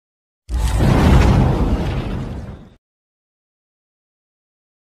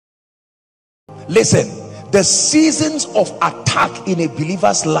Listen, the seasons of attack in a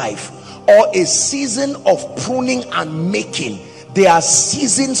believer's life, or a season of pruning and making, they are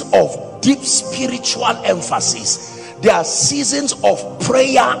seasons of deep spiritual emphasis. They are seasons of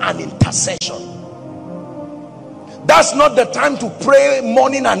prayer and intercession. That's not the time to pray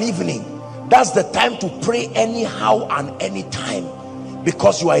morning and evening. That's the time to pray anyhow and anytime,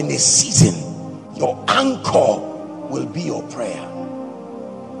 because you are in a season. Your anchor will be your prayer.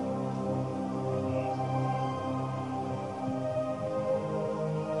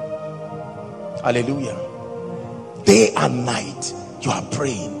 Hallelujah. Day and night you are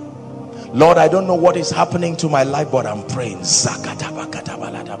praying. Lord, I don't know what is happening to my life, but I'm praying.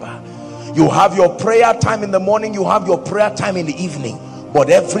 You have your prayer time in the morning, you have your prayer time in the evening,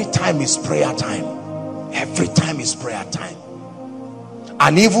 but every time is prayer time. Every time is prayer time.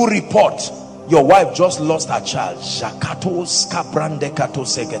 An evil report, your wife just lost her child.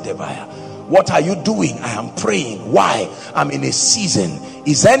 What are you doing? I am praying. Why? I'm in a season.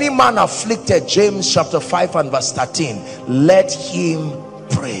 Is any man afflicted? James chapter 5 and verse 13. Let him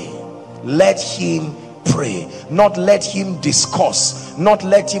pray. Let him pray. Not let him discuss. Not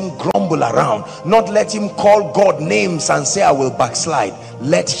let him grumble around. Not let him call God names and say I will backslide.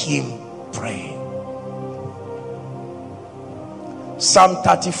 Let him pray. Psalm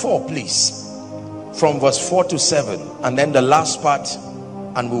 34, please, from verse 4 to 7, and then the last part,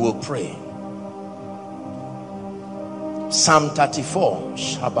 and we will pray. Psalm 34.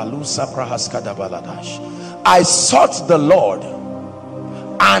 I sought the Lord,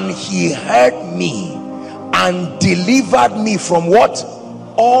 and he heard me and delivered me from what?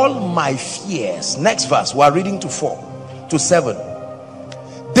 All my fears. Next verse, we are reading to 4 to 7.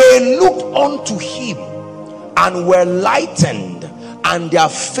 They looked unto him and were lightened, and their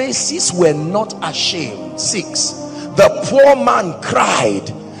faces were not ashamed. 6. The poor man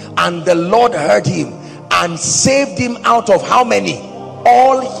cried, and the Lord heard him and saved him out of how many?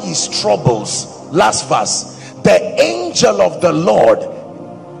 All his troubles. Last verse. The angel of the Lord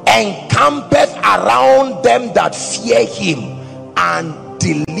encampeth around them that fear him and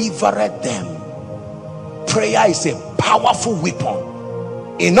delivered them. Prayer is a powerful weapon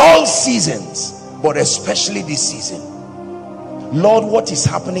in all seasons, but especially this season. Lord, what is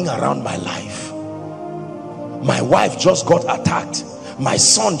happening around my life? My wife just got attacked. My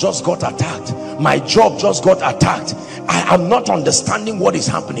son just got attacked. My job just got attacked. I am not understanding what is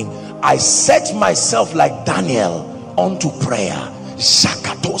happening. I set myself like Daniel unto prayer.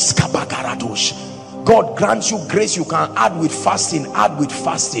 God grants you grace. You can add with fasting. Add with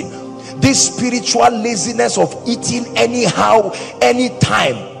fasting. This spiritual laziness of eating anyhow,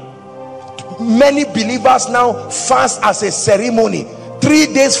 anytime. Many believers now fast as a ceremony. 3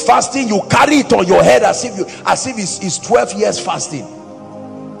 days fasting, you carry it on your head as if it's 12 years fasting.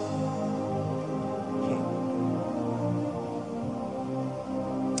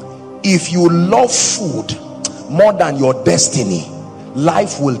 If you love food more than your destiny,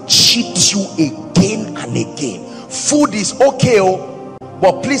 life will cheat you again and again. Food is okay,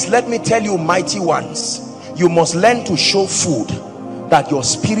 but please let me tell you, mighty ones, you must learn to show food that your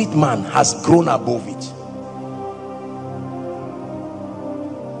spirit man has grown above it.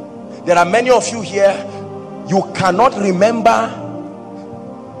 There are many of you here, you cannot remember.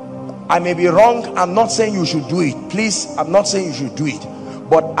 I may be wrong. I'm not saying you should do it. Please, I'm not saying you should do it.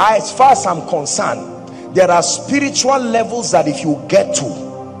 But as far as I'm concerned, there are spiritual levels that if you get to,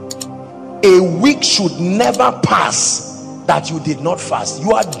 a week should never pass that you did not fast.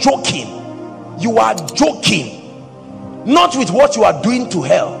 You are joking. You are joking. Not with what you are doing to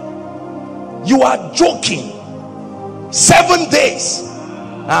hell. You are joking. 7 days.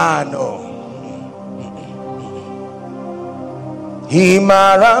 No.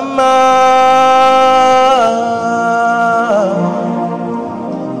 Himarama.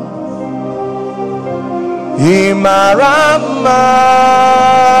 Himarama.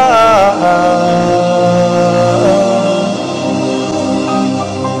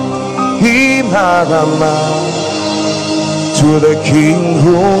 Himarama. To the King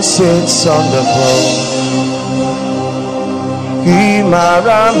who sits on the throne.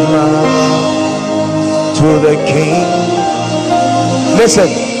 Himarama. To the King. Listen,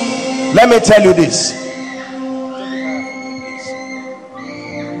 let me tell you this.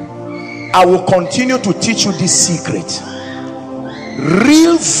 I will continue to teach you this secret.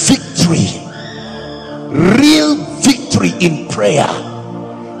 Real victory in prayer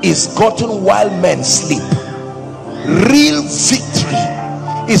is gotten while men sleep. Real victory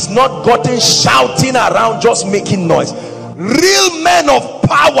is not gotten shouting around, just making noise. Real men of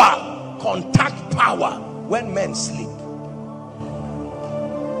power contact power when men sleep.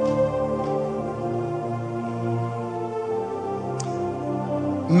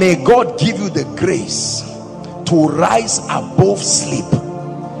 May God give you the grace to rise above sleep.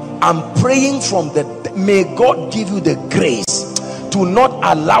 I'm praying from the, may God give you the grace to not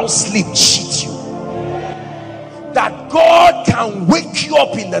allow sleep cheat you. That God can wake you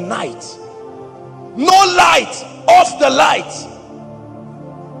up in the night. No light, off the light.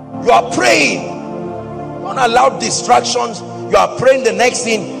 You are praying. Don't allow distractions. You are praying, the next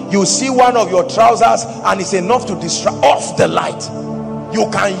thing you see one of your trousers and it's enough to distract. Off the light. You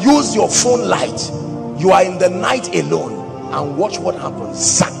can use your phone light. You are in the night alone and watch what happens.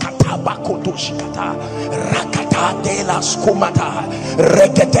 Sakata bakoto shikata rakata dela skomata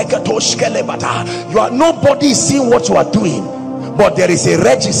reketeketo shkelebata. You are, nobody is seeing what you are doing, but there is a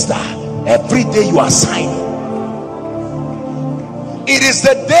register. Every day you are signing. It is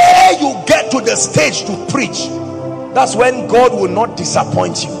the day you get to the stage to preach. That's when God will not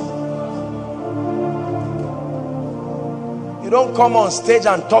disappoint you. You don't come on stage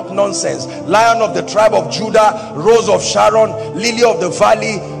and talk nonsense. Lion of the tribe of Judah, Rose of Sharon, Lily of the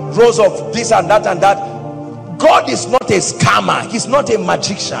valley, Rose of this and that and that. God is not a scammer. He's not a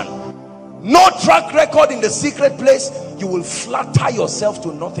magician. No track record in the secret place. You will flatter yourself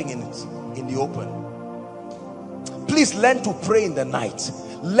to nothing in it, in the open. Please learn to pray in the night.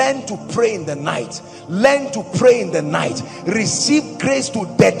 Learn to pray in the night. Learn to pray in the night. Receive grace to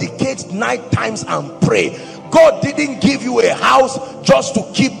dedicate night times and pray. God didn't give you a house just to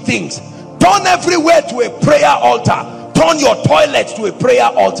keep things. Turn everywhere to a prayer altar. Turn your toilet to a prayer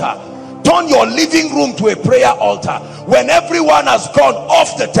altar. Turn your living room to a prayer altar. When everyone has gone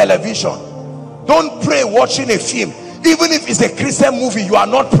off the television, don't pray watching a film. Even if it's a Christian movie, you are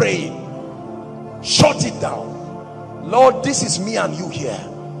not praying. Shut it down. Lord, this is me and you here.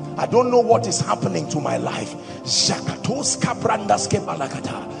 I don't know what is happening to my life.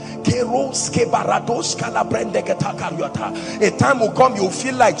 A time will come, you'll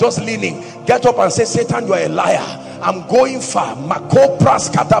feel like just leaning. Get up and say, Satan, you are a liar. I'm going far. A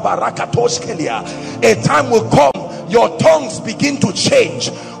time will come, your tongues begin to change.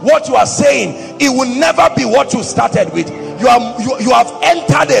 What you are saying, it will never be what you started with. You have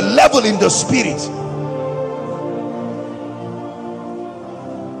entered a level in the spirit.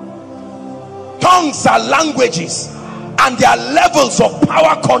 Tongues are languages, and there are levels of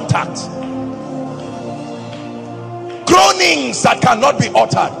power contact. Groanings that cannot be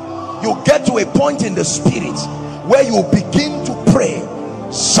uttered. You get to a point in the spirit where you begin to pray.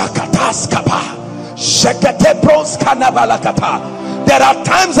 There are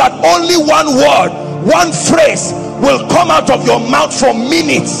times that only one word, one phrase will come out of your mouth for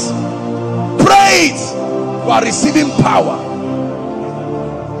minutes. Pray it. You are receiving power.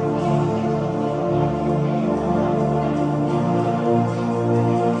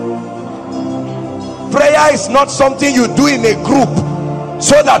 Prayer is not something you do in a group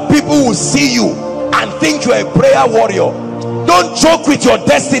so that people will see you and think you're a prayer warrior. Don't joke with your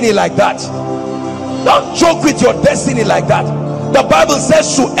destiny like that. Don't joke with your destiny like that. The Bible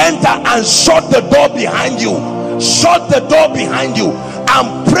says to enter and shut the door behind you. Shut the door behind you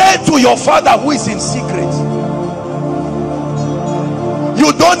and pray to your Father who is in secret.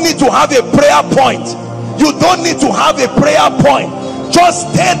 You don't need to have a prayer point. You don't need to have a prayer point.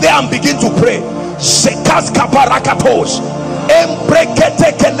 Just stay there and begin to pray.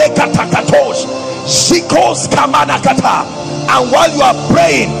 And while you are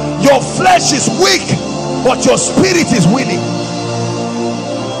praying, your flesh is weak, but your spirit is willing.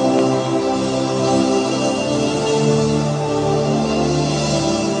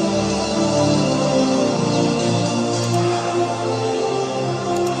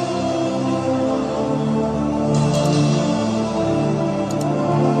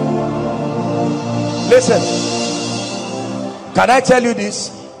 Listen, can I tell you this?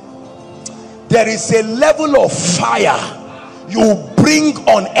 There is a level of fire you bring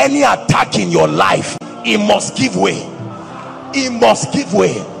on any attack in your life. It must give way. It must give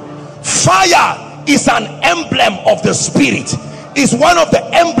way. Fire is an emblem of the spirit. It's one of the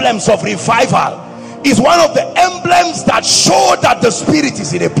emblems of revival. It's one of the emblems that show that the spirit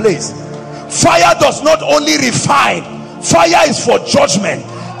is in a place. Fire does not only refine. Fire is for judgment.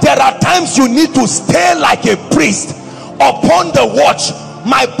 There are times you need to stay like a priest upon the watch.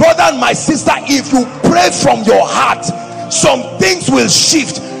 My brother and my sister, if you pray from your heart, some things will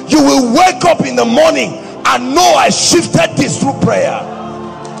shift. You will wake up in the morning and know I shifted this through prayer.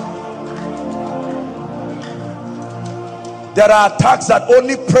 There are attacks that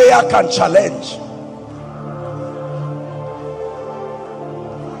only prayer can challenge.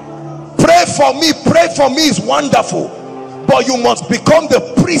 Pray for me is wonderful, but you must become the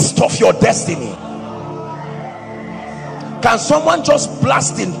priest of your destiny. Can someone just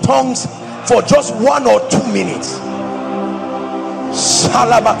blast in tongues for just 1 or 2 minutes?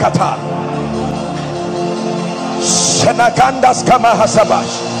 Salabakata Senakandas kama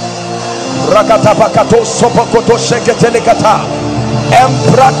hasabash Rakatapakato sopokoto sheketelekata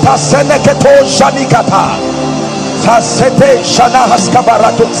Emprata seneketo shanikata Tasete shana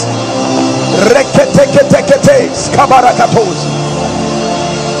haskabaratos Reketeketekete skabarakatos.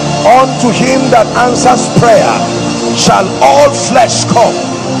 Unto him that answers prayer shall all flesh come.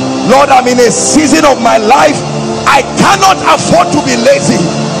 Lord, I'm in a season of my life I cannot afford to be lazy.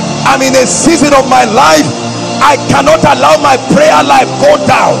 I'm in a season of my life I cannot allow my prayer life go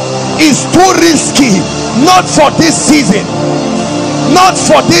down. It's too risky. Not for this season. Not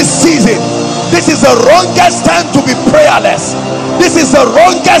for this season. This is the wrongest time to be prayerless. This is the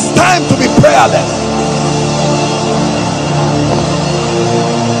wrongest time to be prayerless.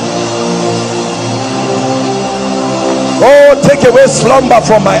 Oh, take away slumber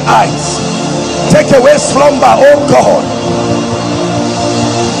from my eyes. Take away slumber, oh God.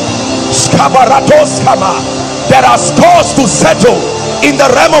 There are scores to settle in the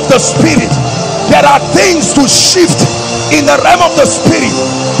realm of the spirit. There are things to shift in the realm of the spirit.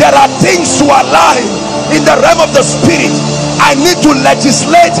 There are things to align in the realm of the spirit. I need to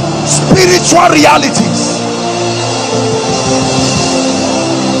legislate spiritual realities.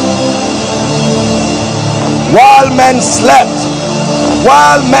 While men slept,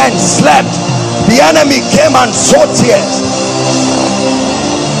 the enemy came and sowed tears.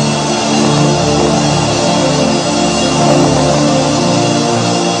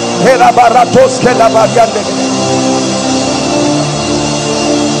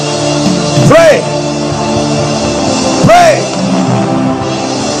 Pray, pray,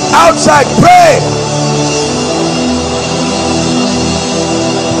 outside, pray.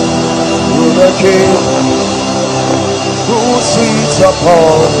 The King who sits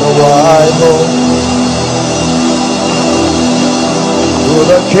upon the white horse, to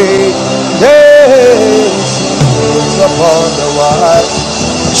the King, yes, sits upon the white horse.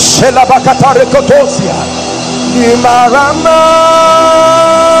 Shelabakatare kotosia, Imarama,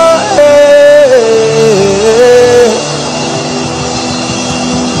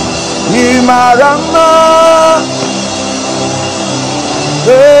 Imarama,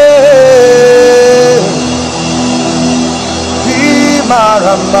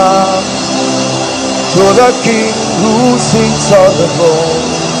 Imarama, to the King who sits on the throne.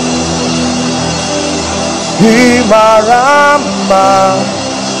 Imarama,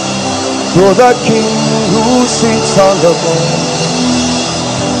 to the King who sits on the throne.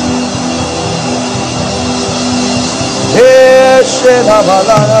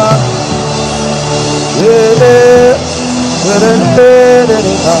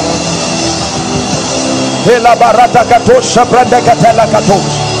 Hela barata katosha branda katela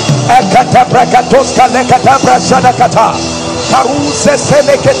katosh ekata brakatos kalekata brashana kata karuse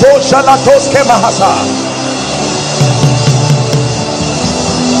seleketosha latoske mahasa.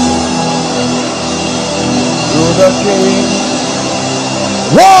 The King.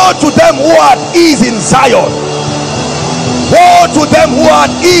 Woe to them who are at ease in Zion. Woe to them who are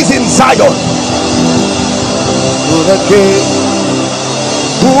at ease in Zion. To the King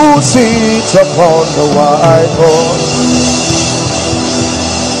who sits upon the white horse.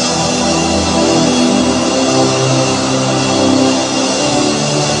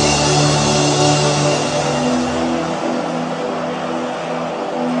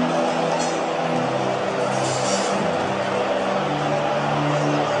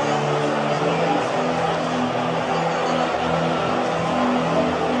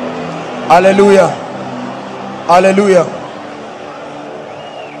 Hallelujah. Hallelujah.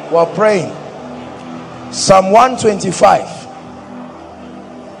 We're praying. Psalm 125.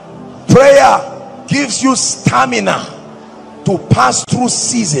 Prayer gives you stamina to pass through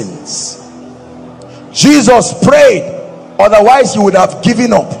seasons. Jesus prayed, otherwise he would have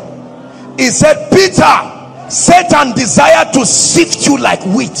given up. He said, Peter, Satan desired to sift you like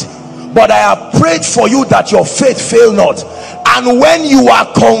wheat, but I have prayed for you that your faith fail not. And when you are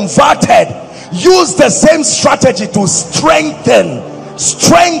converted, use the same strategy to strengthen.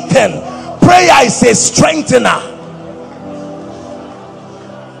 Prayer is a strengthener.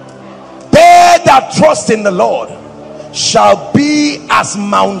 They that trust in the Lord shall be as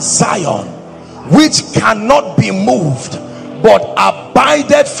Mount Zion, which cannot be moved, but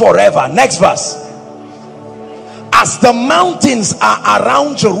abideth forever. Next verse. As the mountains are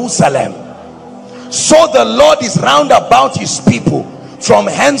around Jerusalem, so the Lord is round about his people from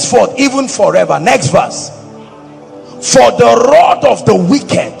henceforth even forever. Next verse. For the rod of the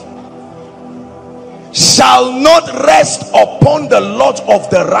wicked shall not rest upon the lot of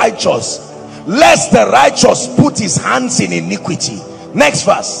the righteous, lest the righteous put his hands in iniquity. Next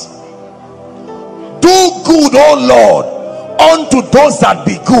verse. Do good, O Lord, unto those that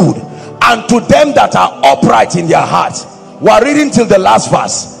be good, and to them that are upright in their hearts. We are reading till the last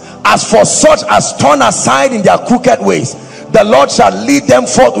verse. As for such as turn aside in their crooked ways, the Lord shall lead them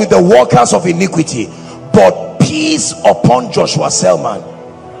forth with the workers of iniquity. But peace upon Joshua Selman.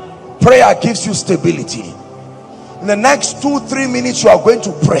 Prayer gives you stability. In the next 2-3 minutes, you are going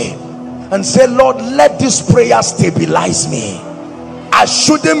to pray and say, Lord, let this prayer stabilize me. I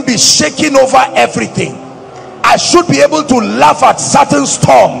shouldn't be shaking over everything. I should be able to laugh at certain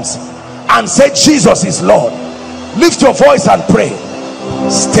storms and say Jesus is Lord. Lift your voice and pray.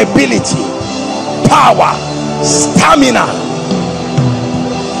 Stability, power, stamina.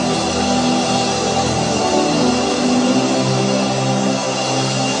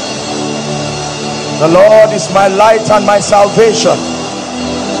 The Lord is my light and my salvation.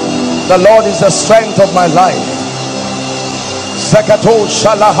 The Lord is the strength of my life.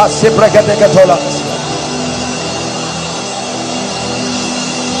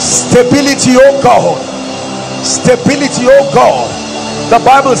 Stability, oh God. Stability, oh God. The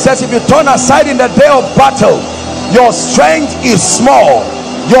Bible says if you turn aside in the day of battle, your strength is small.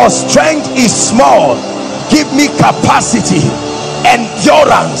 Your strength is small. Give me capacity,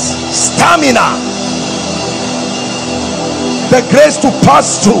 endurance, stamina, the grace to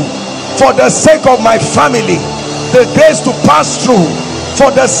pass through for the sake of my family, the grace to pass through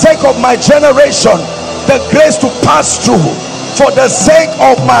for the sake of my generation, the grace to pass through for the sake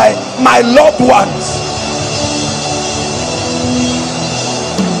of my loved ones.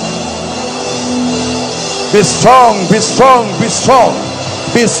 Be strong, be strong, be strong.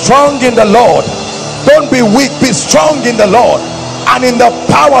 Be strong in the Lord. Don't be weak. Be strong in the Lord and in the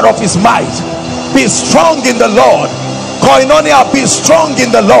power of his might. Be strong in the Lord. Koinonia, be strong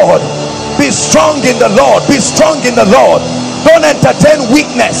in the Lord. Be strong in the Lord. Be strong in the Lord. Don't entertain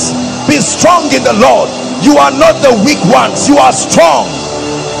weakness. Be strong in the Lord. You are not the weak ones. You are strong.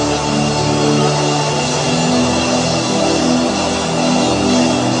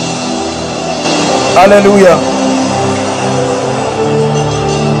 Hallelujah.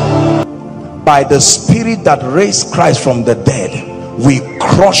 By the Spirit that raised Christ from the dead, we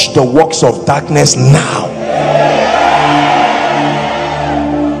crush the works of darkness now.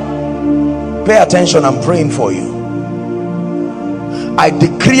 Pay attention, I'm praying for you. I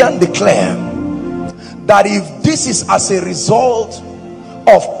decree and declare that if this is as a result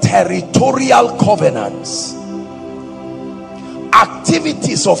of territorial covenants,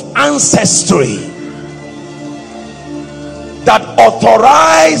 activities of ancestry that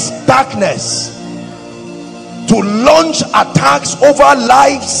authorize darkness to launch attacks over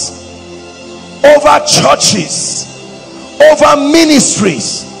lives, over churches, over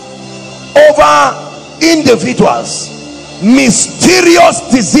ministries, over individuals, mysterious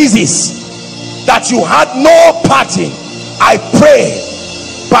diseases that you had no part in, I pray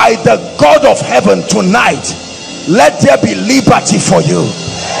by the God of heaven tonight, let there be liberty for you.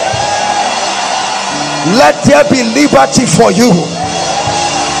 Let there be liberty for you.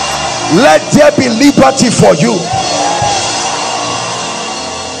 Let there be liberty for you.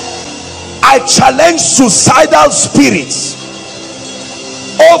 I challenge suicidal spirits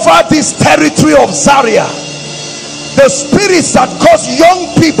over this territory of Zaria. The spirits that cause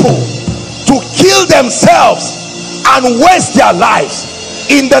young people to kill themselves and waste their lives,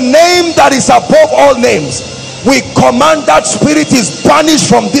 in the name that is above all names, we command that spirit is banished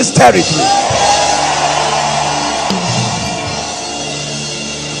from this territory.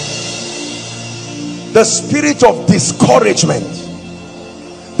 The spirit of discouragement,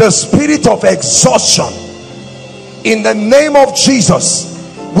 the spirit of exhaustion, in the name of Jesus,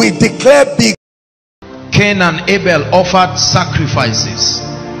 we declare big. Cain and Abel offered sacrifices,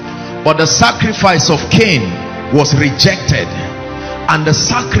 but the sacrifice of Cain was rejected, and the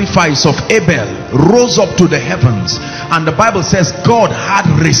sacrifice of Abel rose up to the heavens. And the Bible says God had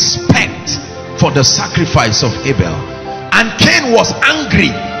respect for the sacrifice of Abel, and Cain was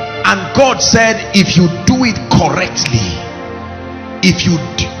angry, and God said, if you do it correctly, if you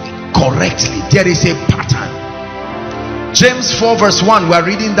do it correctly, there is a pattern. James 4 verse 1, we are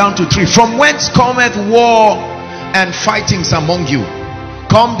reading down to 3. From whence cometh war and fightings among you?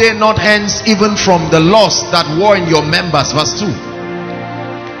 Come they not hence even from the lust that war in your members? Verse 2.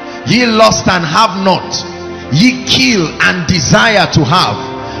 Ye lust and have not, ye kill and desire to have,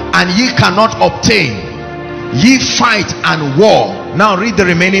 and ye cannot obtain. Ye fight and war. Now read the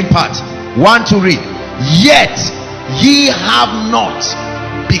remaining part. 1 to read. Yet ye have not,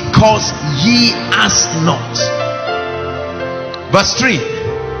 because ye ask not. Verse 3,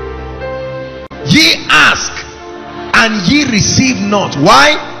 ye ask and ye receive not.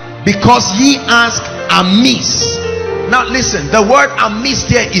 Why? Because ye ask amiss. Now listen, the word amiss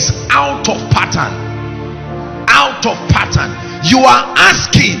there is out of pattern. Out of pattern. You are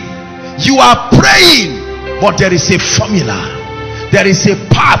asking, you are praying, but there is a formula. There is a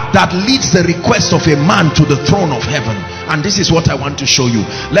path that leads the request of a man to the throne of heaven. And this is what I want to show you.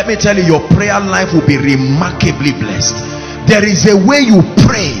 Let me tell you, your prayer life will be remarkably blessed. There is a way you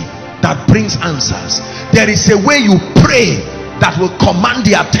pray that brings answers. There is a way you pray that will command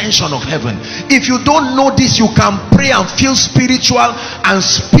the attention of heaven. If you don't know this, you can pray and feel spiritual and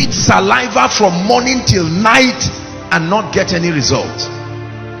spit saliva from morning till night and not get any result.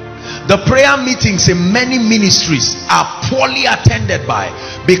 The prayer meetings in many ministries are poorly attended by,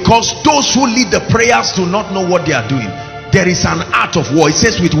 because those who lead the prayers do not know what they are doing. There is an art of war. It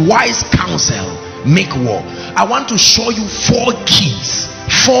says, with wise counsel make war. I want to show you 4 keys,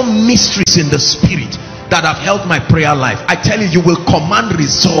 4 mysteries in the spirit that have helped my prayer life. I tell you, you will command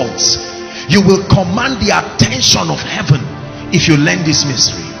results. You will command the attention of heaven if you learn this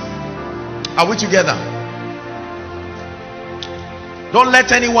mystery. Are we together? Don't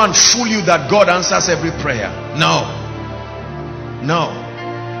let anyone fool you that God answers every prayer. No. No.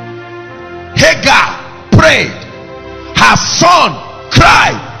 Hagar prayed. Her son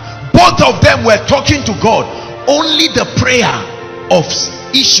cried. Both of them were talking to God. Only the prayer of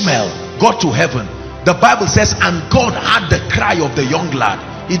Ishmael got to heaven. The Bible says, and God heard the cry of the young lad.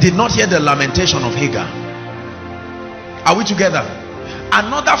 He did not hear the lamentation of Hagar. Are we together?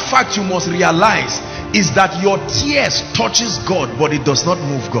 Another fact you must realize is that your tears touches God, but it does not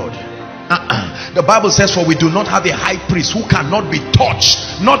move God. The Bible says, for we do not have a high priest who cannot be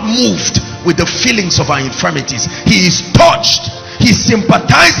touched, not moved with the feelings of our infirmities. He is touched. He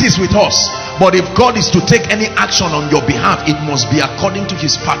sympathizes with us. But if God is to take any action on your behalf, it must be according to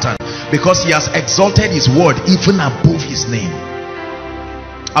his pattern, because he has exalted his word even above his name.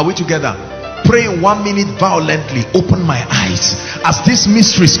 Are we together? Pray 1 minute violently. Open my eyes as these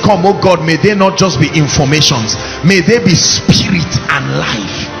mysteries come. Oh God, may they not just be informations, may they be spirit and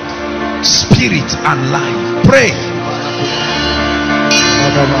life. Spirit and life. Pray.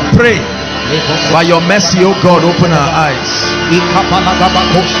 Pray. By your mercy, oh God, open our eyes.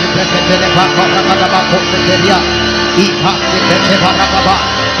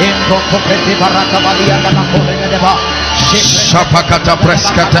 Shapakata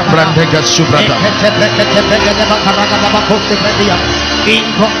preskata brandega subrata.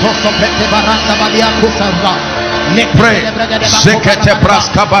 Pray. Zekete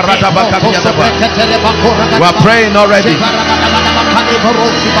praska barata bakatiadaba. We are praying already.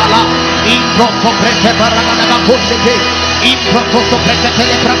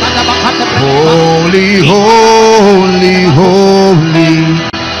 Holy, holy, holy.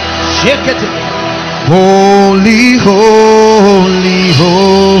 Holy, holy,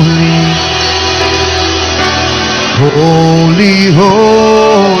 holy. Holy,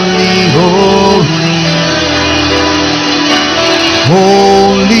 holy, holy.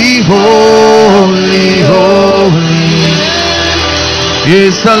 Holy, holy, holy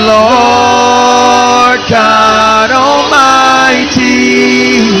is the Lord God Almighty.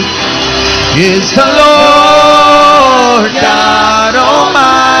 Is the Lord God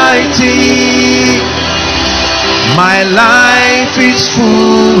Almighty. My life is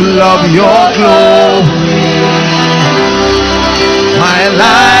full of your glory. My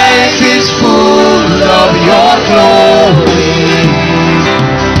life is full of your glory.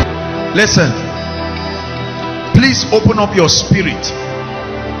 Listen, please open up your spirit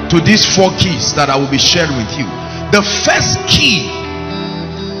to these 4 keys that I will be sharing with you. The first key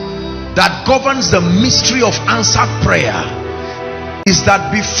that governs the mystery of answered prayer is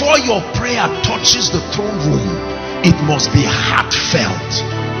that before your prayer touches the throne room, it must be heartfelt.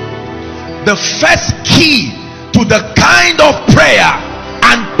 The first key to the kind of prayer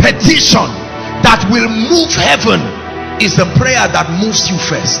and petition that will move heaven is the prayer that moves you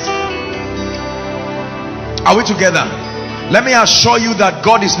first. Are we together? Let me assure you that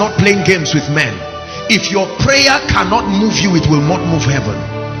God is not playing games with men. If your prayer cannot move you, it will not move heaven.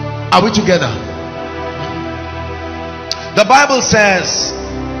 Are we together? The Bible says,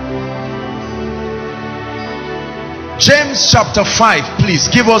 James chapter 5, please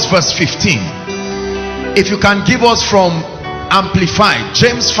give us verse 15. If you can give us from Amplified,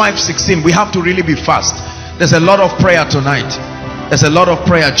 James 5:16. We have to really be fast. There's a lot of prayer tonight. There's a lot of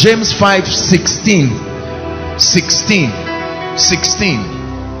prayer. James 5:16. 16.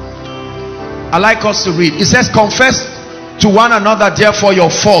 I like us to read. It says, confess to one another therefore your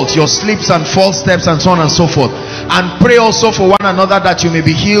faults, your slips and false steps and so on and so forth, and pray also for one another that you may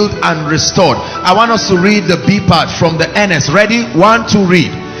be healed and restored. I want us to read the B part from the earnest. Ready? 1, 2,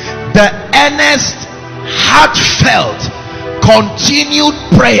 read. The earnest, heartfelt, continued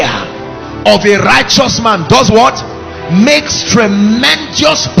prayer of a righteous man does what? Makes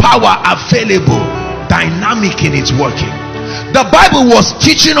tremendous power available, dynamic in its working. The Bible was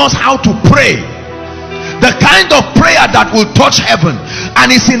teaching us how to pray, the kind of prayer that will touch heaven,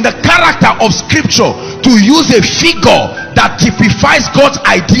 and it's in the character of scripture to use a figure that typifies God's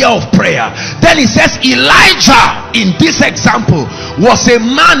idea of prayer. Then he says Elijah in this example was a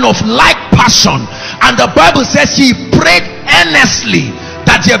man of like passion, and the Bible says he prayed earnestly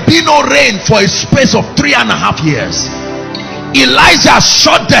that there be no rain for a space of 3.5 years. Elijah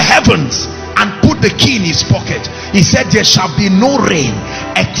shut the heavens and put the key in his pocket. He said there shall be no rain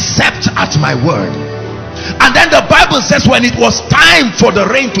except at my word. And then the Bible says when it was time for the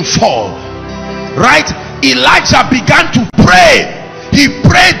rain to fall, right, Elijah began to pray. He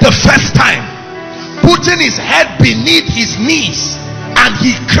prayed the first time, putting his head beneath his knees, and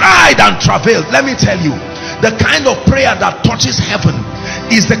he cried and travailed. Let me tell you, the kind of prayer that touches heaven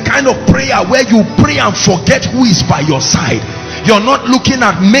is the kind of prayer where you pray and forget who is by your side. You're not looking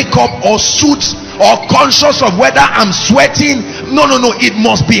at makeup or suits or conscious of whether I'm sweating. No, it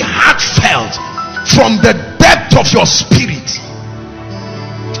must be heartfelt from the depth of your spirit.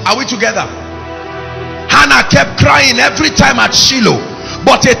 Are we together? Hannah kept crying every time at Shiloh,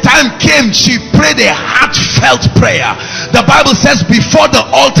 but a time came she prayed a heartfelt prayer. The Bible says before the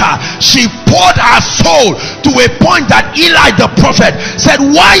altar she poured her soul to a point that Eli the prophet said,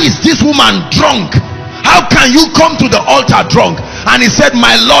 why is this woman drunk? How can you come to the altar drunk? And he said,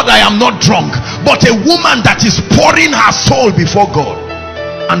 my Lord, I am not drunk, but a woman that is pouring her soul before God.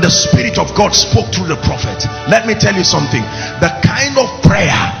 And the Spirit of God spoke through the prophet. Let me tell you something. The kind of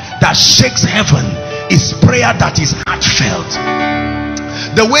prayer that shakes heaven is prayer that is heartfelt.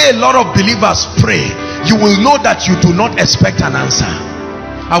 The way a lot of believers pray, you will know that you do not expect an answer.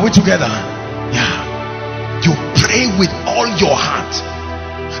 Are we together? Yeah. You pray with all your heart.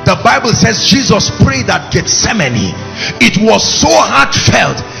 The Bible says Jesus prayed at Gethsemane. It was so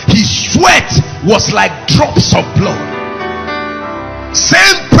heartfelt, his sweat was like drops of blood.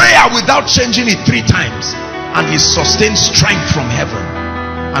 Same prayer without changing it 3 times, and he sustained strength from heaven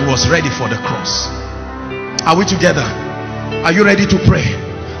and was ready for the cross. Are we together? Are you ready to pray?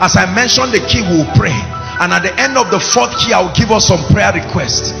 As I mentioned the key, we'll pray, and at the end of the 4th key I'll give us some prayer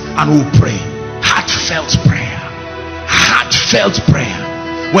requests and we'll pray. Heartfelt prayer. Heartfelt prayer.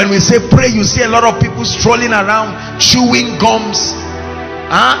 When we say pray, you see a lot of people strolling around chewing gums.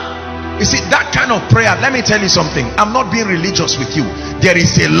 You see, that kind of prayer, let me tell you something. I'm not being religious with you. There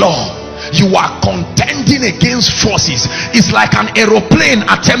is a law. You are contending against forces. It's like an aeroplane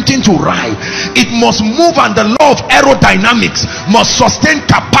attempting to ride. It must move, and the law of aerodynamics must sustain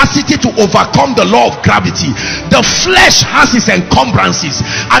capacity to overcome the law of gravity. The flesh has its encumbrances,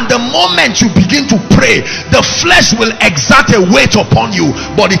 and the moment you begin to pray, the flesh will exert a weight upon you,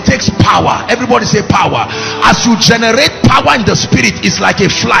 but it takes power. Everybody say power. As you generate power in the spirit, it's like a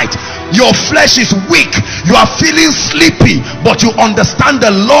flight. Your flesh is weak, you are feeling sleepy, but you understand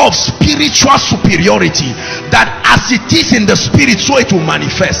the law of spiritual superiority, that as it is in the spirit, so it will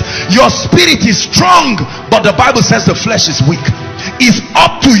manifest. Your spirit is strong, but the Bible says the flesh is weak. It's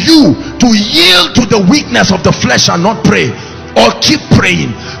up to you to yield to the weakness of the flesh and not pray, or keep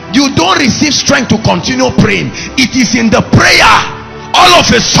praying. You don't receive strength to continue praying. It is in the prayer, all of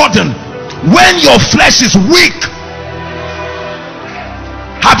a sudden, when your flesh is weak.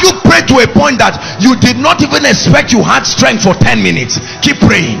 Have you prayed to a point that you did not even expect you had strength for 10 minutes? Keep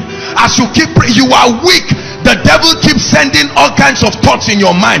praying. As you keep praying, you are weak. The devil keeps sending all kinds of thoughts in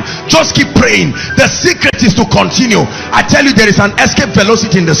your mind. Just keep praying. The secret is to continue. I tell you, there is an escape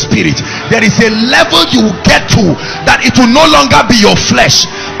velocity in the spirit. There is a level you will get to that it will no longer be your flesh.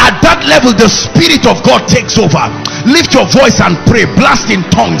 At that level, the Spirit of God takes over. Lift your voice and pray. Blast in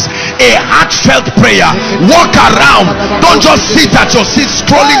tongues. A heartfelt prayer. Walk around. Don't just sit at your seat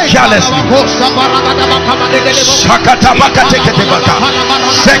scrolling carelessly.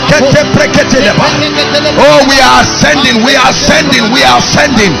 Oh, we are ascending, we are ascending, we are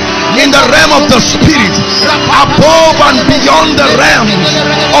ascending in the realm of the spirit, above and beyond the realms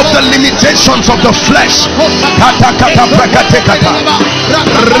of the limitations of the flesh.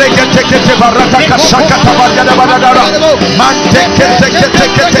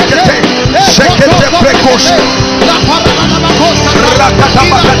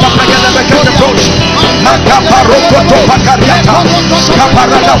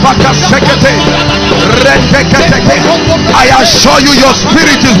 I assure you, your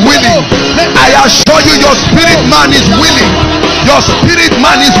spirit is willing. I assure you, your spirit man is willing. Your spirit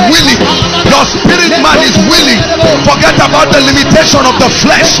man is willing. Your spirit man is willing. Forget about the limitation of the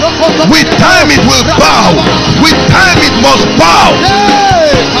flesh. With time it will bow. With time it must bow.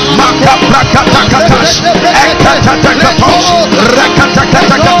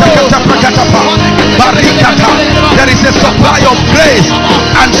 There is a supply of grace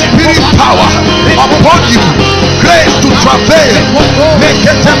and spirit power upon you. Grace to travail.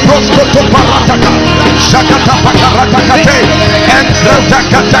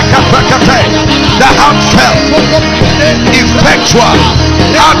 The heartfelt, effectual,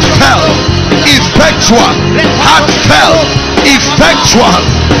 heartfelt, effectual, heartfelt, effectual,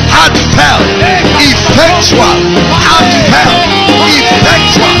 heartfelt, effectual, heartfelt,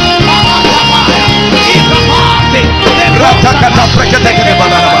 effectual.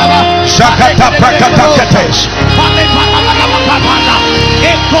 Shakata prakata ketesh.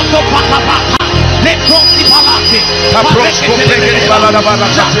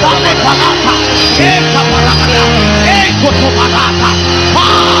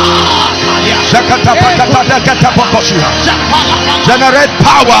 Generate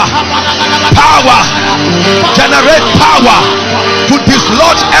power, power, generate power to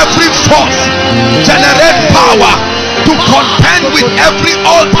dislodge every force, generate power to contend with every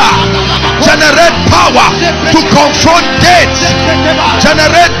altar, generate power to confront gates,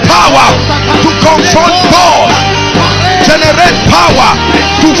 generate power to confront doors, generate power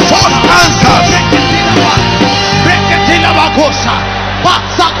to force answers.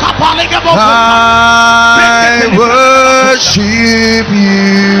 I worship you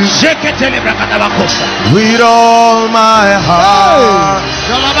with all my heart,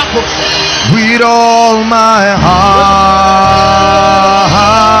 with all my heart.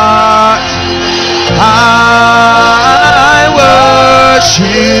 I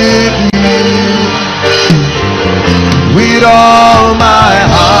worship you with all my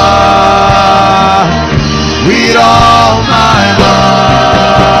heart, with all my heart.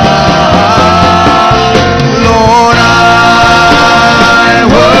 Lord, I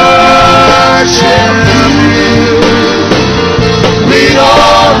worship you with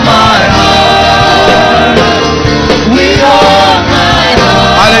all my heart, with all my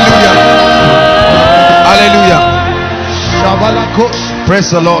heart. Hallelujah. Hallelujah. Praise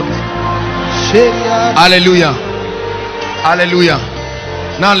the Lord. Hallelujah. Hallelujah.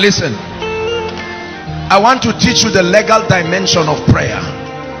 Now listen, I want to teach you the legal dimension of prayer.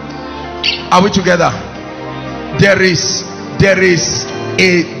 Are we together? There is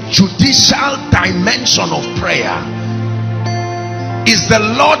a judicial dimension of prayer. It's the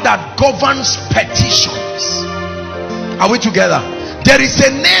law that governs petitions. Are we together? There is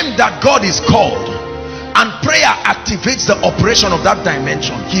a name that God is called, and prayer activates the operation of that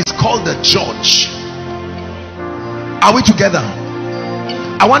dimension. He is called the judge. Are we together?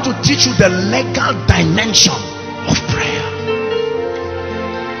 I want to teach you the legal dimension of prayer.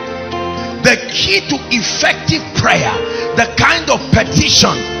 The key to effective prayer, the kind of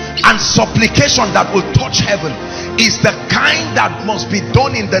petition and supplication that will touch heaven, is the kind that must be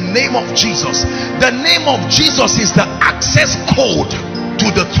done in the name of Jesus. The name of Jesus is the access code to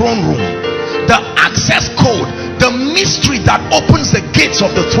the throne room. The access code, the mystery that opens the gates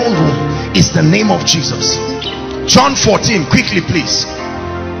of the throne room, is the name of Jesus. John 14, quickly please.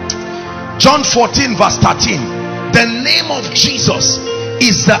 John 14 verse 13. The name of Jesus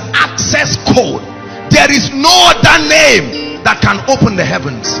is the access code. There is no other name that can open the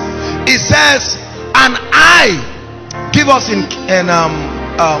heavens. It says, and I, give us in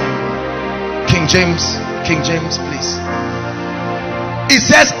King James please. It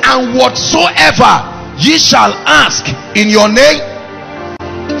says, and whatsoever ye shall ask in your name,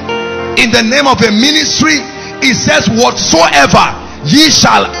 in the name of a ministry, it says whatsoever ye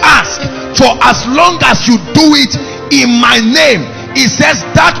shall ask, for as long as you do it in my name, it says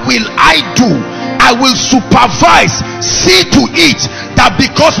that will I do. I will supervise, see to it that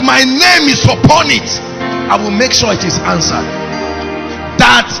because my name is upon it, I will make sure it is answered,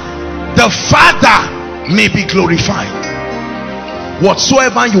 that the Father may be glorified.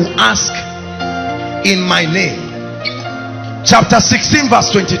 Whatsoever you ask in my name. Chapter 16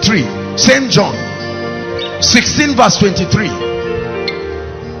 verse 23, same John 16 verse 23.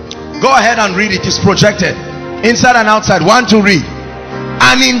 Go ahead and read it. It's projected inside and outside. 1 to read.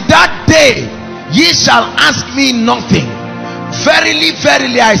 And in that day ye shall ask me nothing. Verily,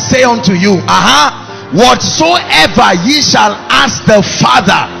 verily, I say unto you, whatsoever ye shall ask the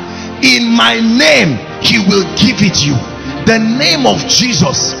Father in my name, he will give it you. The name of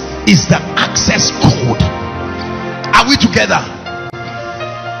Jesus is the access code. Are we together?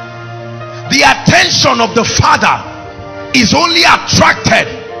 The attention of the Father is only attracted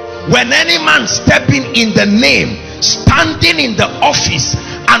when any man stepping in the name, standing in the office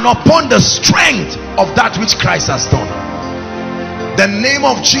and upon the strength of that which Christ has done. The name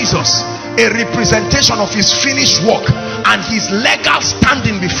of Jesus, a representation of his finished work and his legal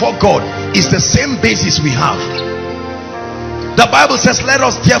standing before God, is the same basis we have. The Bible says, let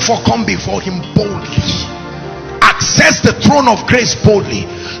us therefore come before him boldly, access the throne of grace boldly,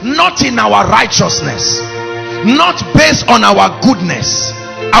 not in our righteousness, not based on our goodness.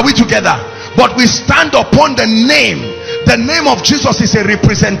 Are we together? But we stand upon the name. The name of Jesus is a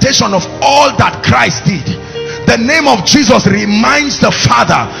representation of all that Christ did. The name of Jesus reminds the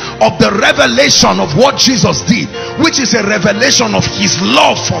Father of the revelation of what Jesus did, which is a revelation of his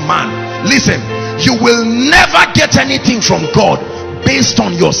love for man. Listen, you will never get anything from God based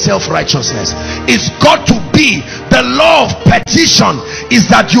on your self-righteousness. It's got to be the law of petition, is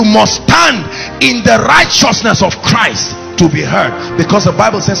that you must stand in the righteousness of Christ to be heard, because the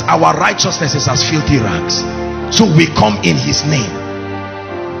Bible says our righteousness is as filthy rags. So we come in his name,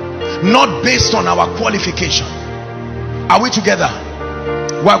 not based on our qualification. Are we together?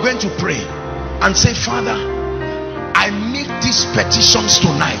 We are going to pray and say, Father, I make these petitions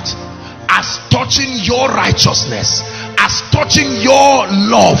tonight as touching your righteousness, as touching your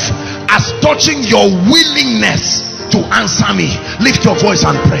love, as touching your willingness to answer me. Lift your voice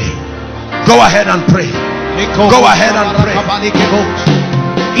and pray. Go ahead and pray. Go ahead and pray.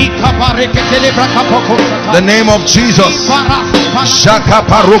 The name of Jesus. Shaka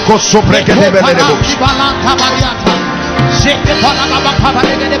paroko sobrekedebelebo.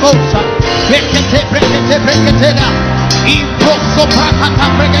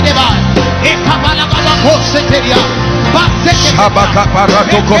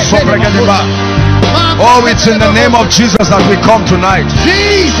 Oh, it's in the name of Jesus that we come tonight.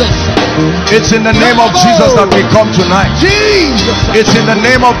 Jesus. It's in the name of Jesus that we come tonight. Jesus. It's in the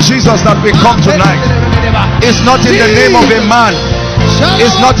name of Jesus that we come tonight. It's not in the name of a man.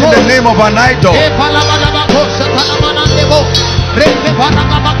 It's not in the name of an idol.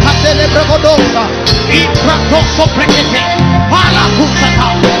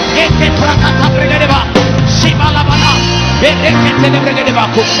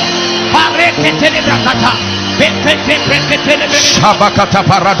 Shabakata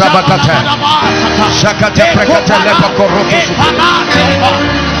parada bakata shakata prekata lepa koroto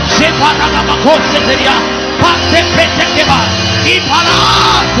shepana bakoseteria pate pretekeba ipala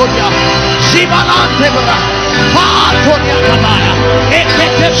shibalante bra patonia kabaya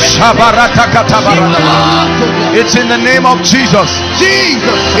shabarata katabarana. It's in the name of Jesus.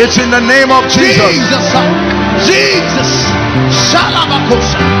 Jesus. It's in the name of Jesus. Jesus.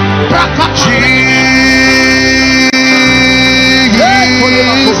 Shalabakosa.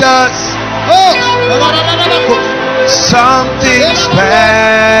 Jesus. Oh. Something special,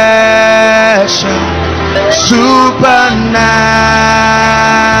 supernatural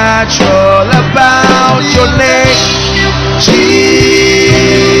about your name, Jesus.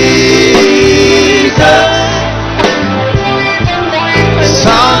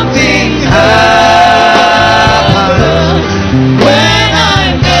 Something happens when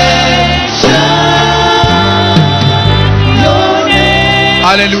I mention your name.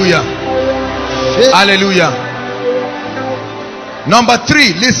 Hallelujah. Hallelujah. Number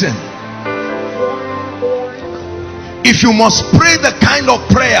 3, listen. If you must pray the kind of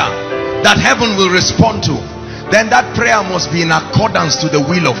prayer that heaven will respond to, then that prayer must be in accordance to the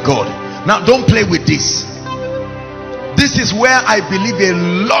will of God. Now don't play with this. This is where I believe a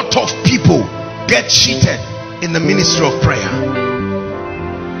lot of people get cheated in the ministry of prayer.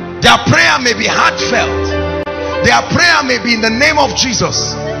 Their prayer may be heartfelt, their prayer may be in the name of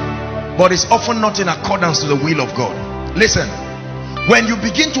Jesus, but it's often not in accordance to the will of God. Listen, when you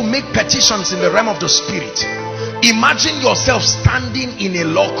begin to make petitions in the realm of the spirit, imagine yourself standing in a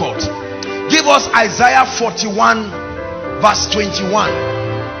law court. Give us Isaiah 41 verse 21.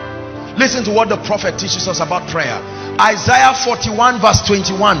 Listen to what the prophet teaches us about prayer. Isaiah 41 verse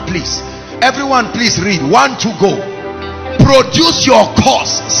 21, please. Everyone please read. 1, 2, go. Produce your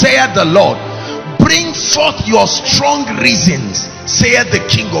cause, saith the Lord. Bring forth your strong reasons, saith the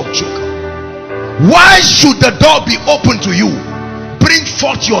King of Judah. Why should the door be open to you? Bring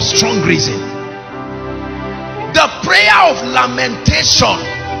forth your strong reason. The prayer of lamentation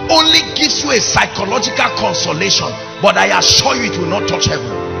only gives you a psychological consolation, but I assure you it will not touch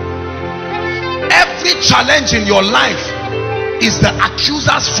heaven. Every challenge in your life is the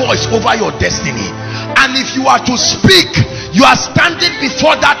accuser's voice over your destiny. And if you are to speak, you are standing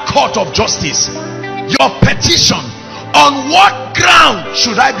before that court of justice. Your petition, on what ground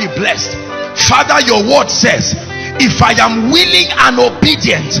should I be blessed? Father, your word says, if I am willing and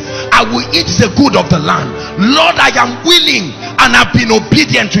obedient, I will eat the good of the land. Lord, I am willing and have been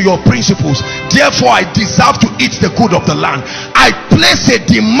obedient to your principles. Therefore, I deserve to eat the good of the land. I place a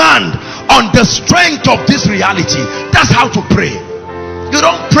demand on the strength of this reality. That's how to pray. You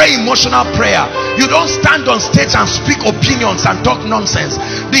don't pray emotional prayer. You don't stand on stage and speak opinions and talk nonsense.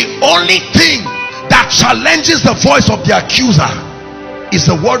 The only thing that challenges the voice of the accuser is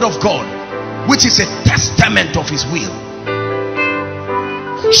the word of God, which is a testament of his will.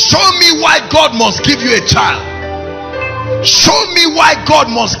 Show me why God must give you a child. Show me why God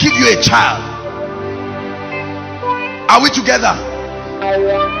must give you a child. Are we together?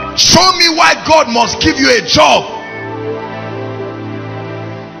 Show me why God must give you a job.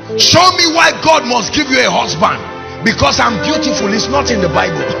 Show me why God must give you a husband. Because I'm beautiful. It's not in the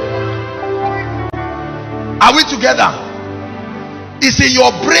Bible. Are we together? It's in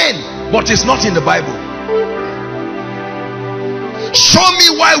your brain, but it's not in the Bible. Show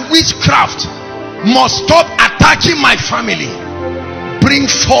me why witchcraft must stop attacking my family. Bring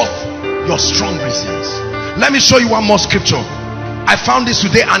forth your strong reasons. Let me show you one more scripture. I found this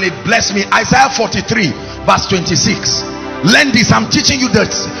today and it blessed me. Isaiah 43 verse 26. Learn this. I'm teaching you the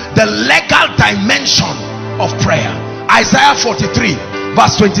legal dimension of prayer. Isaiah 43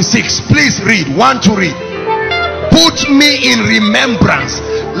 verse 26. Please read. 1 to read. Put me in remembrance.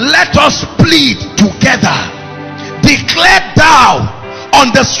 Let us plead together. Declare thou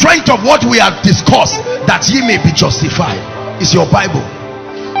on the strength of what we have discussed, that ye may be justified. Is your Bible.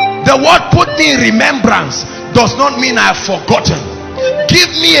 The word put me in remembrance does not mean I have forgotten. Give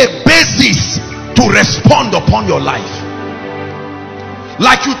me a basis to respond upon your life.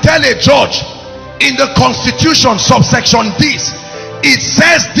 Like you tell a judge, in the constitution subsection this, it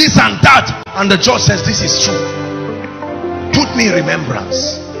says this and that, and the judge says this is true. Put me in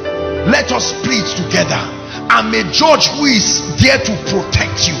remembrance. Let us plead together. I'm a judge who is there to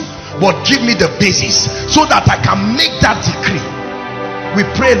protect you, but give me the basis so that I can make that decree. We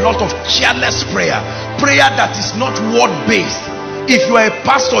pray a lot of careless prayer that is not word based. If you are a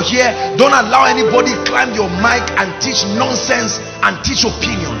pastor here, don't allow anybody climb your mic and teach nonsense and teach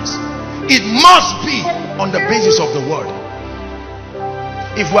opinions. It must be on the basis of the word.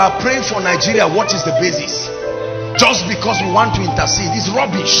 If we are praying for Nigeria, what is the basis? Just because we want to intercede is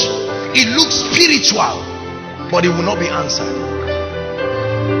rubbish. It looks spiritual, but it will not be answered.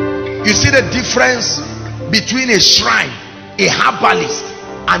 You see the difference between a shrine, a herbalist,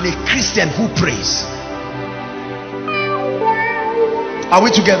 and a Christian who prays. Are we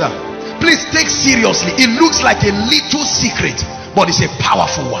together? Please take seriously. It looks like a little secret, but it's a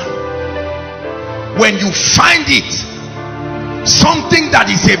powerful one. When you find it, something that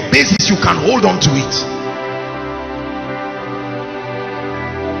is a basis, you can hold on to it.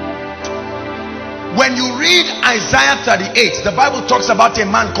 When you read Isaiah 38, the Bible talks about a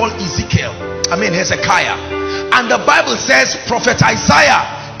man called Hezekiah. And the Bible says Prophet Isaiah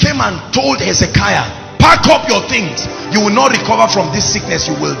came and told Hezekiah, pack up your things. You will not recover from this sickness.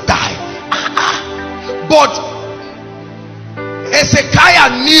 You will die. But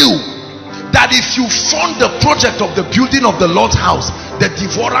Hezekiah knew that if you fund the project of the building of the Lord's house, the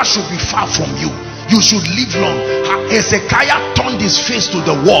devourer should be far from you. You should live long. Hezekiah turned his face to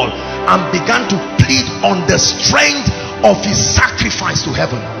the wall and began to plead on the strength of his sacrifice to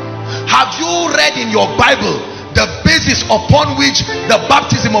heaven. Have you read in your Bible the basis upon which the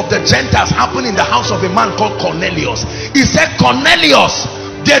baptism of the Gentiles happened in the house of a man called Cornelius? He said, Cornelius,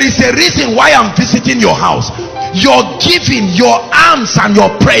 there is a reason why I'm visiting your house. Your giving, your alms and your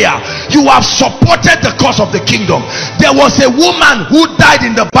prayer, you have supported the cause of the kingdom. There was a woman who died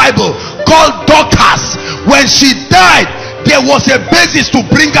in the Bible called Dorcas. When she died, there was a basis to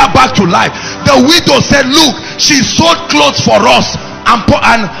bring her back to life. The widow said, look, she sold clothes for us. And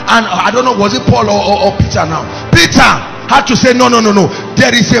I don't know, was it Paul or Peter now? Peter had to say, no,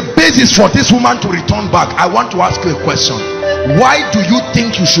 there is a basis for this woman to return back. I want to ask you a question. Why do you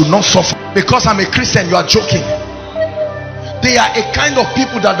think you should not suffer? Because I'm a Christian, you are joking. They are a kind of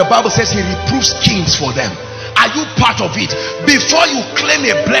people that the Bible says he reproves kings for them. Are you part of it? Before you claim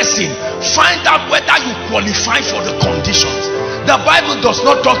a blessing, find out whether you qualify for the conditions. The Bible does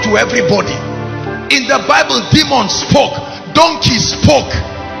not talk to everybody. In the Bible, demons spoke, donkeys spoke.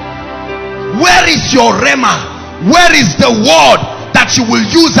 Where is your rhema? Where is the word that you will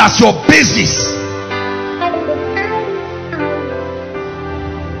use as your basis?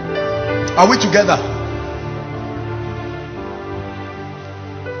 Are we together?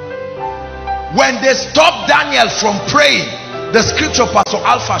 When they stopped Daniel from praying, the scripture Pastor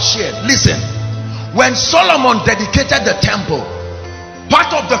Alpha shared, listen, when Solomon dedicated the temple,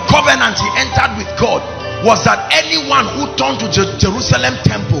 part of the covenant he entered with God was that anyone who turned to Jerusalem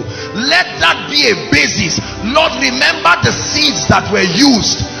temple, let that be a basis. Lord, remember the seeds that were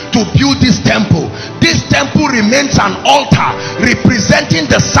used to build this temple. This temple remains an altar representing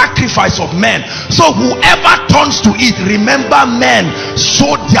the sacrifice of men. So whoever turns to it, remember men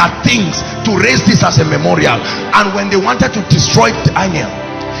sowed their things to raise this as a memorial. And when they wanted to destroy Daniel,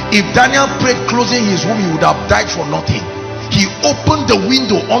 if Daniel prayed closing his womb, he would have died for nothing. He opened the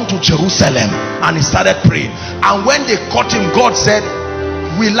window onto Jerusalem and he started praying. And when they caught him, God said,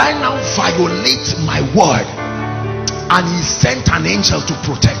 will I now violate my word? And he sent an angel to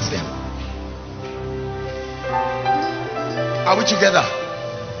protect them. Are we together?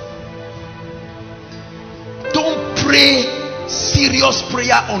 Don't pray serious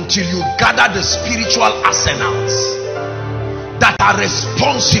prayer until you gather the spiritual arsenals that are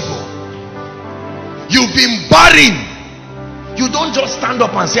responsible. You've been barren. You don't just stand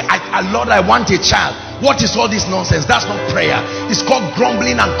up and say, Lord, I want a child. What is all this nonsense? That's not prayer. It's called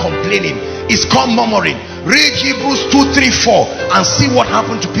grumbling and complaining. It's called murmuring. Read Hebrews 2:3-4 and see what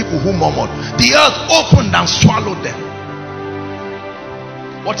happened to people who murmured. The earth opened and swallowed them.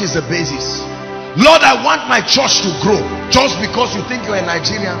 What is the basis? Lord, I want my church to grow. Just because you think you're a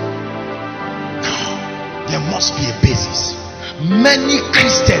Nigerian? No, there must be a basis. Many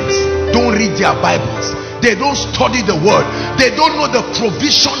Christians don't read their Bibles. They don't study the word. They don't know the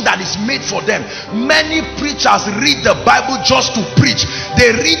provision that is made for them. Many preachers read the Bible just to preach. They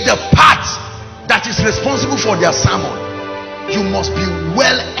read the part that is responsible for their sermon. You must be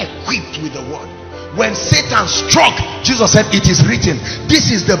well equipped with the word. When Satan struck, Jesus said, it is written. This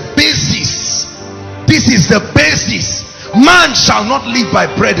is the basis. This is the basis. Man shall not live by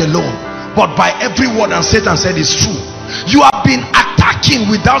bread alone, but by every word. And Satan said, it's true. You have been attacking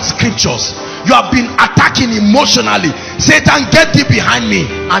without scriptures. You have been attacking emotionally. Satan, get thee behind me.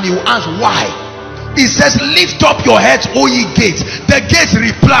 And he will ask, why? He says, lift up your heads, O ye gates. The gates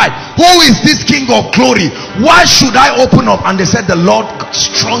replied, who is this King of glory? Why should I open up? And they said, the Lord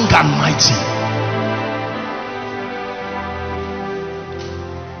strong and mighty.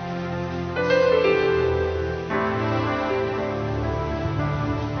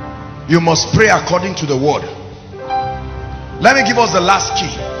 You must pray according to the word. Let me give us the last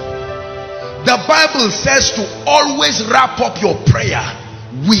key. The Bible says to always wrap up your prayer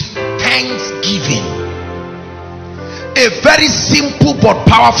with thanksgiving. A very simple but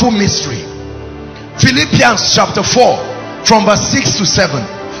powerful mystery. Philippians chapter 4 from verse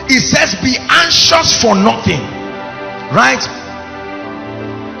 6-7. It says, be anxious for nothing. Right?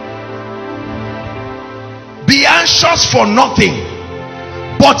 Be anxious for nothing,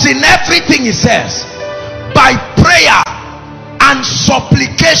 but in everything, it says, by prayer and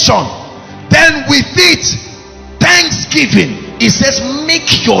supplication, then with it thanksgiving, it says,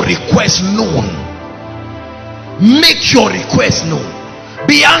 make your request known. Make your request known.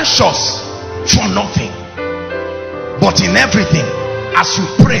 Be anxious for nothing, but in everything, as you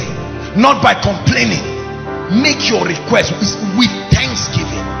pray, not by complaining, make your request with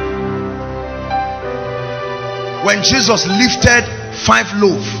thanksgiving. When Jesus lifted 5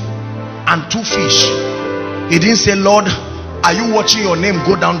 loaves and 2 fish, he didn't say, Lord, are you watching your name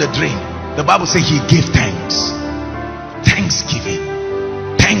go down the drain? The Bible says he gave thanks.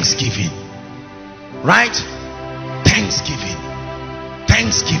 Thanksgiving. Thanksgiving. Right? Thanksgiving.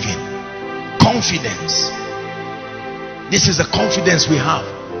 Thanksgiving. Confidence. This is the confidence we have.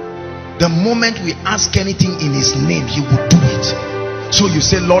 The moment we ask anything in his name, he will do it. So you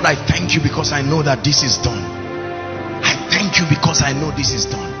say, Lord, I thank you because I know that this is done. I thank you because I know this is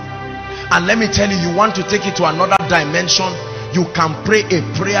done. And let me tell you, you want to take it to another dimension, you can pray a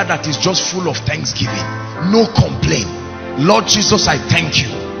prayer that is just full of thanksgiving. No complaint. Lord Jesus, I thank you.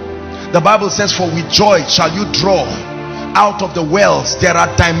 The Bible says, for with joy shall you draw out of the wells. There are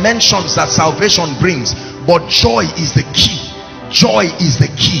dimensions that salvation brings, but joy is the key. Joy is the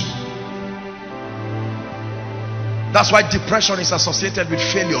key. That's why depression is associated with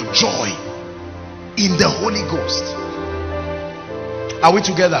failure. Joy in the Holy Ghost. Are we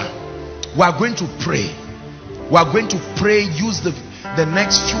together? We are going to pray. We are going to pray. Use the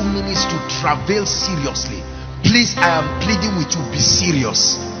next few minutes to travail seriously. Please, I am pleading with you, be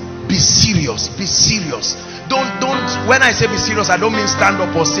serious. Be serious. Be serious. Don't, when I say be serious, I don't mean stand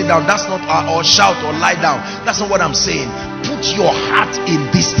up or sit down. That's not, or shout or lie down. That's not what I'm saying. Put your heart in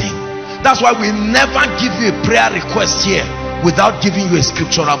this thing. That's why we never give you a prayer request here without giving you a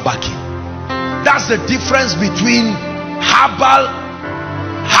scriptural backing. That's the difference between herbal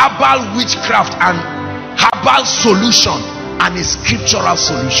herbal witchcraft and herbal solution and a scriptural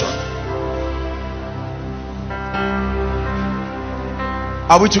solution.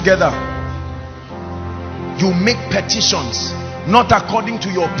 Are we together? You make petitions not according to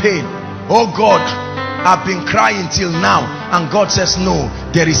your pain. Oh God, I've been crying till now, and God says no,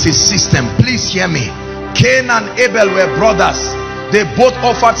 there is a system. Please hear me. Cain and Abel were brothers. They both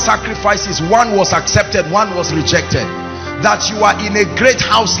offered sacrifices. One was accepted, one was rejected. That you are in a great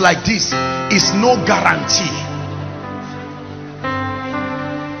house like this is no guarantee.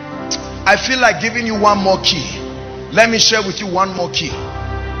 I feel like giving you one more key. Let me share with you one more key.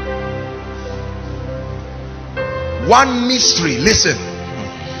 One mystery, listen.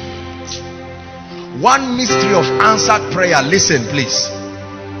 One mystery of answered prayer, listen please,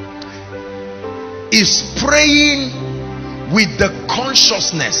 is praying with the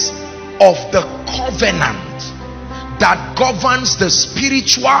consciousness of the covenant that governs the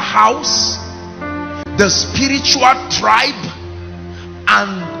spiritual house, the spiritual tribe,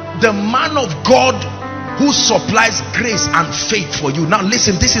 and the man of God who supplies grace and faith for you. Now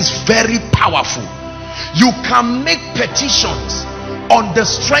listen, this is very powerful. You can make petitions on the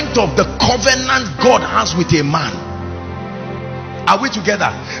strength of the covenant God has with a man. Are we together?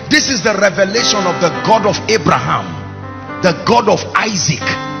 This is the revelation of the God of Abraham, the God of Isaac,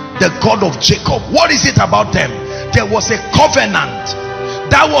 the God of Jacob. What is it about them? There was a covenant.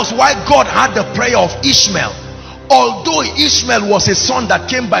 That was why God had the prayer of Ishmael. Although Ishmael was a son that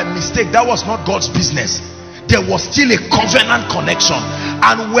came by mistake, that was not God's business. There was still a covenant connection.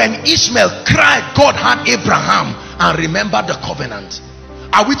 And when Ishmael cried, God had Abraham and remember the covenant.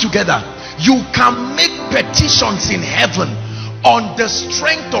 Are we together? You can make petitions in heaven on the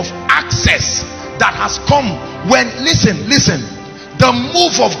strength of access that has come when, listen, the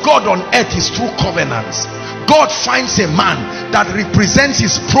move of God on earth is through covenants. God finds a man that represents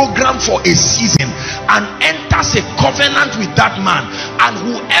his program for a season and enters a covenant with that man, and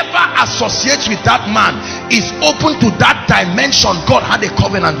whoever associates with that man is open to that dimension God had a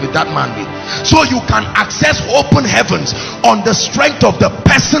covenant with that man with. So you can access open heavens on the strength of the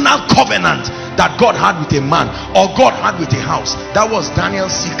personal covenant that God had with a man or God had with a house. That was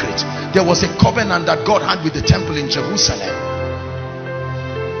Daniel's secret. There was a covenant that God had with the temple in Jerusalem.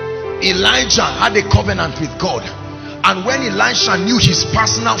 Elijah had a covenant with God, and when Elisha knew his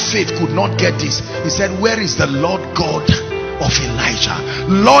personal faith could not get this, he said, where is the Lord God of Elijah?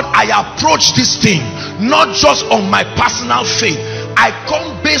 Lord, I approach this thing not just on my personal faith. I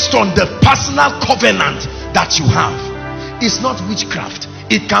come based on the personal covenant that you have. It's not witchcraft.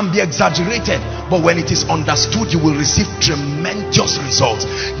 It can be exaggerated, but when it is understood, you will receive tremendous results.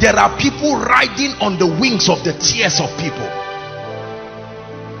 There are people riding on the wings of the tears of people.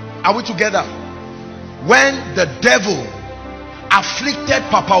 Are we together? When the devil afflicted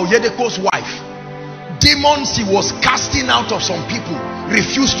Papa Oyedepo's wife, demons he was casting out of some people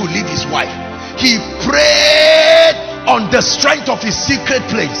refused to leave his wife. He prayed on the strength of his secret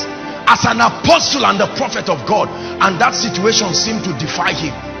place as an apostle and the prophet of God, and that situation seemed to defy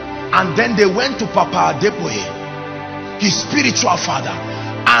him. And then they went to Papa Adeboye, his spiritual father,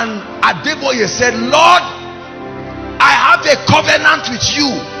 and Adeboye said, Lord, I have a covenant with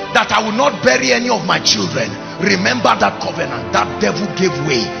you that I will not bury any of my children. Remember that covenant. That devil gave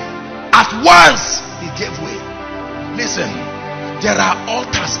way. At once he gave way. Listen, there are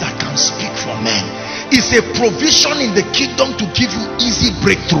altars that can speak for men. It's a provision in the kingdom to give you easy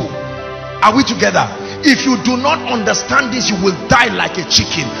breakthrough. Are we together? If you do not understand this, you will die like a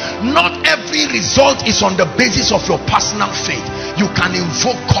chicken. Not every result is on the basis of your personal faith. You can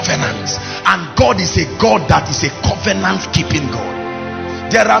invoke covenants, and God is a God that is a covenant keeping God.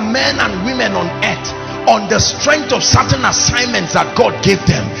 There are men and women on earth on the strength of certain assignments that God gave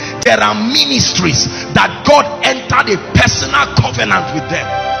them. There are ministries that God entered a personal covenant with them.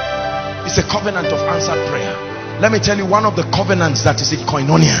 It's a covenant of answered prayer. Let me tell you, one of the covenants that is in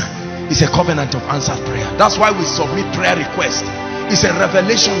koinonia is a covenant of answered prayer. That's why we submit prayer requests. It's a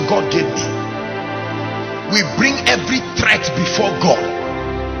revelation God gave me. We bring every threat before God,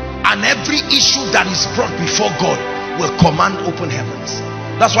 and every issue that is brought before God will command open heavens.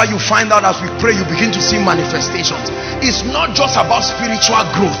 That's why you find out as we pray, you begin to see manifestations. It's not just about spiritual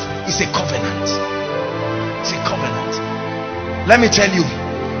growth. It's a covenant. It's a covenant. Let me tell you,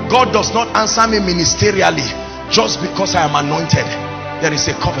 God does not answer me ministerially just because I am anointed. There is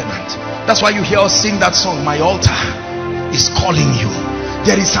a covenant. That's why you hear us sing that song, my altar is calling you.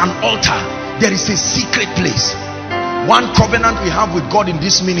 There is an altar. There is a secret place. One covenant we have with God in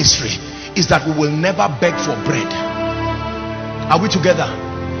this ministry is that we will never beg for bread. Are we together?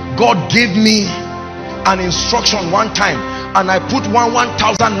 God gave me an instruction one time and I put 1,000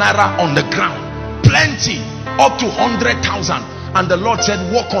 naira on the ground, plenty, up to 100,000, and the Lord said,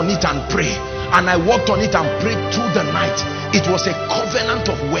 walk on it and pray. And I walked on it and prayed through the night. It was a covenant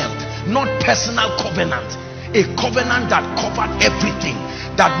of wealth, not personal covenant, a covenant that covered everything,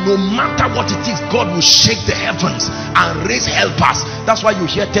 that no matter what it is, God will shake the heavens and raise helpers. That's why you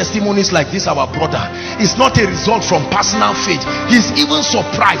hear testimonies like this. Our brother, it's not a result from personal faith. He's even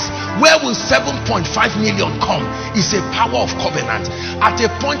surprised, where will 7.5 million come? It's a power of covenant. At a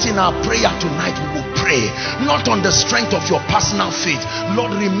point in our prayer tonight, we will pray not on the strength of your personal faith.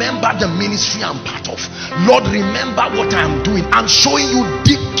 Lord, remember the ministry I'm part of. Lord, remember what I am doing. I'm showing you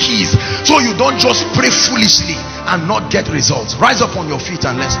deep keys, so you don't just pray foolishly and not get results. Rise up on your feet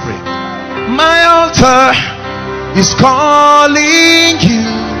and let's pray. My altar is calling you,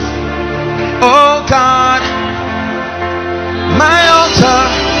 oh God. My altar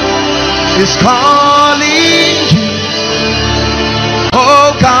is calling you,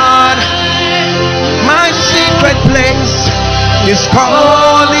 oh God. My secret place is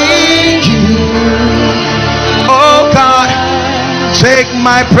calling you, oh God. Take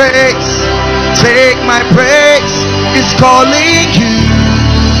my praise, take my praise, it's calling you.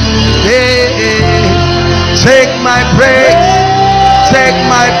 Yeah. Take my praise, take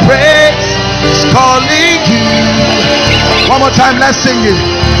my praise, it's calling you. One more time, let's sing it.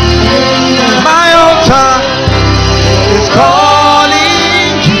 My altar is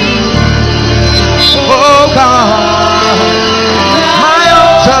calling you, oh God. My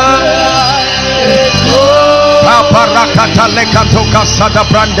altar is calling you.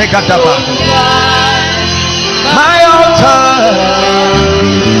 My altar.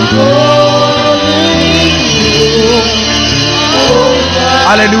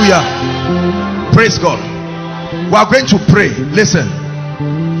 Hallelujah. Praise God. We are going to pray. Listen,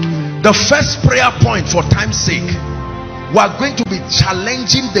 the first prayer point, for time's sake, we are going to be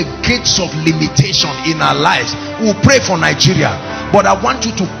challenging the gates of limitation in our lives. We'll pray for Nigeria, but I want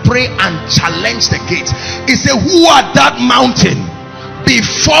you to pray and challenge the gates. He said, who are that mountain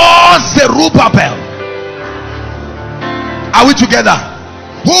before Zerubbabel? Are we together?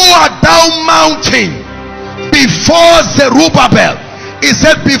 Who art thou mountain before Zerubbabel? He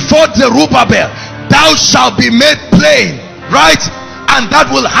said, before Zerubbabel thou shalt be made plain, right? And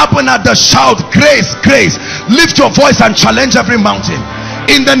that will happen at the shout, grace, grace. Lift your voice and challenge every mountain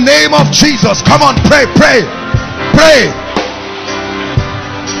in the name of Jesus. Come on, pray, pray, pray.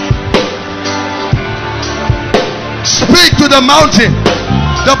 Speak to the mountain.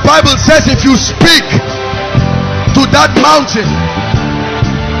 The Bible says if you speak to that mountain,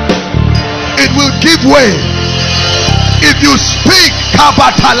 it will give way. If you speak,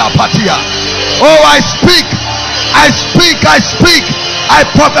 kabatalapatia. Oh, I speak, I speak, I speak, I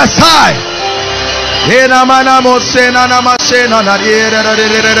prophesy.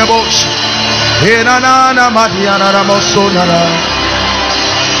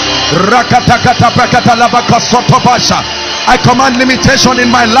 I command limitation in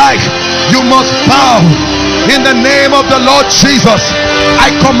my life. You must bow in the name of the Lord Jesus.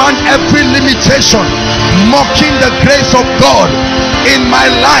 I command every limitation mocking the grace of God in my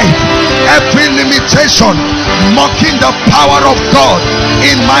life, every limitation mocking the power of God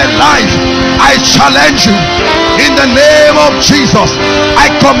in my life, I challenge you in the name of Jesus. I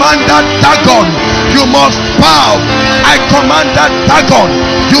command that Dagon, you must bow. I command that Dagon,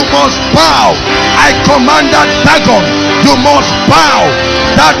 you must bow. I command that Dagon, you must bow.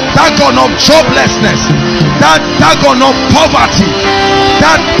 That Dagon of joblessness, that Dagon of poverty,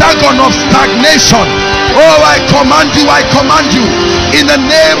 that Dagon of stagnation, oh, I command you in the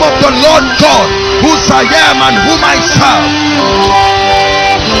name of the Lord God, whose I am and whom I serve.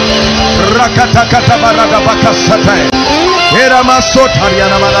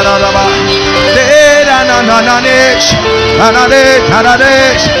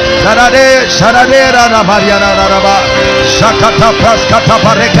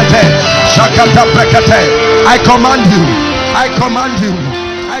 I command you, I command you,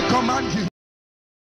 I command you.